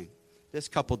amazing. This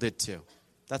couple did too.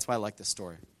 That's why I like this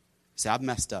story. You say, I've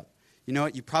messed up. You know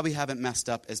what? You probably haven't messed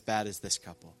up as bad as this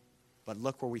couple. But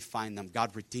look where we find them.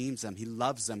 God redeems them. He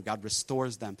loves them. God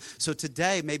restores them. So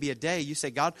today may be a day you say,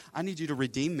 God, I need you to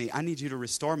redeem me. I need you to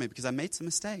restore me because I made some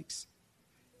mistakes.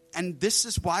 And this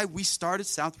is why we started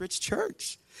Southridge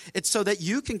Church. It's so that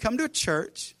you can come to a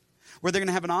church where they're going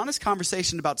to have an honest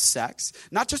conversation about sex.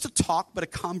 Not just a talk, but a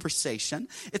conversation.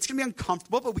 It's going to be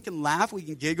uncomfortable, but we can laugh, we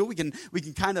can giggle, we can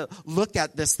kind of look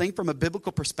at this thing from a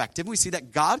biblical perspective. We see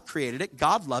that God created it,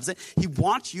 God loves it. He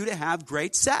wants you to have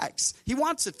great sex. He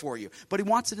wants it for you, but he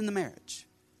wants it in the marriage.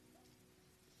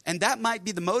 And that might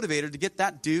be the motivator to get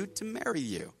that dude to marry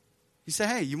you. You say,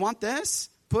 hey, you want this?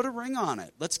 Put a ring on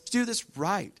it. Let's do this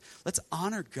right. Let's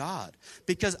honor God.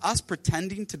 Because us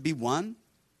pretending to be one,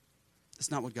 it's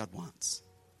not what God wants.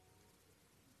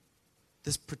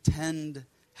 This pretend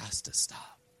has to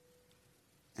stop.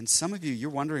 And some of you,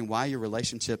 you're wondering why your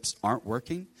relationships aren't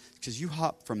working because you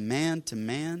hop from man to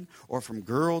man or from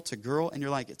girl to girl, and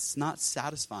you're like, it's not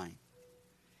satisfying.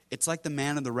 It's like the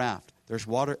man in the raft. There's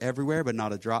water everywhere, but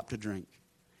not a drop to drink.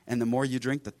 And the more you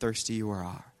drink, the thirstier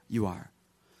you are.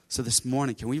 So this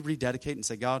morning, can we rededicate and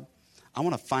say, God, I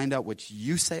want to find out what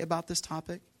you say about this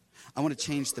topic. I want to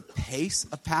change the pace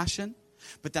of passion.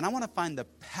 But then I want to find the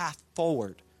path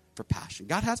forward for passion.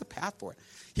 God has a path for it.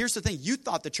 Here's the thing. You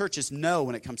thought the church is no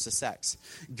when it comes to sex.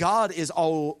 God is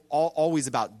always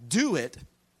about do it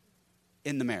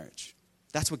in the marriage.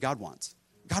 That's what God wants.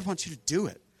 God wants you to do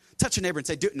it. Touch your neighbor and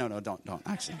say, do it. No, don't.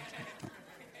 Actually,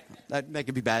 don't. That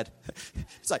could be bad.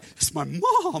 It's like, it's my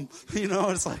mom. You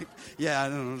know, it's like, yeah,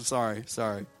 no, sorry.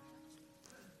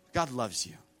 God loves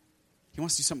you. He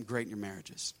wants to do something great in your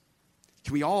marriages.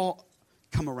 Can we all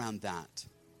come around that?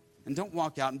 And don't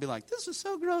walk out and be like, this is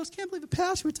so gross. Can't believe a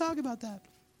pastor would talk about that.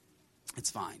 It's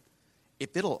fine.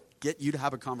 If it'll get you to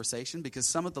have a conversation, because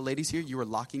some of the ladies here, you are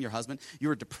locking your husband. You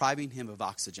are depriving him of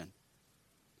oxygen.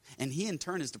 And he in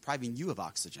turn is depriving you of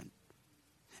oxygen.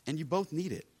 And you both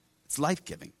need it. It's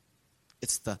life-giving.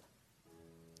 It's the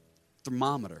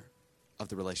thermometer of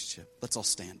the relationship. Let's all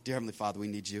stand. Dear Heavenly Father, we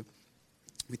need you.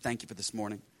 We thank you for this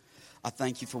morning. I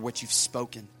thank you for what you've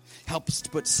spoken. Help us to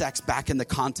put sex back in the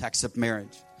context of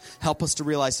marriage. Help us to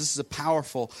realize this is a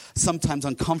powerful, sometimes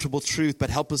uncomfortable truth, but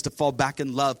help us to fall back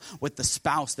in love with the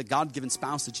spouse, the God-given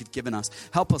spouse that you've given us.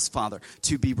 Help us, Father,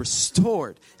 to be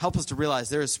restored. Help us to realize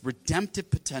there is redemptive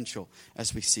potential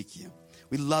as we seek you.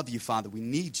 We love you, Father. We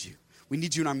need you. We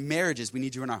need you in our marriages. We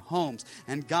need you in our homes.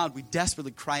 And God, we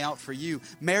desperately cry out for you.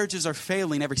 Marriages are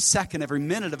failing every second, every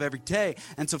minute of every day.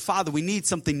 And so, Father, we need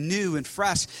something new and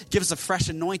fresh. Give us a fresh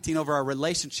anointing over our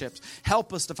relationships.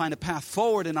 Help us to find a path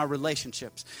forward in our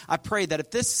relationships. I pray that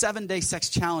if this 7-day sex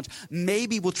challenge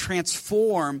maybe will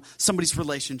transform somebody's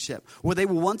relationship, where they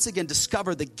will once again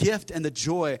discover the gift and the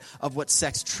joy of what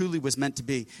sex truly was meant to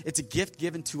be. It's a gift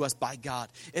given to us by God.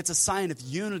 It's a sign of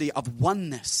unity, of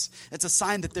oneness. It's a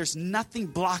sign that there's nothing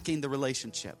blocking the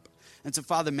relationship. And so,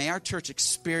 Father, may our church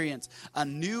experience a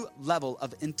new level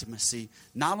of intimacy,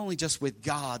 not only just with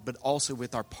God, but also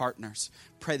with our partners.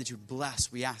 Pray that you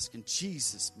bless, we ask in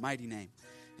Jesus' mighty name.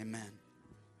 Amen.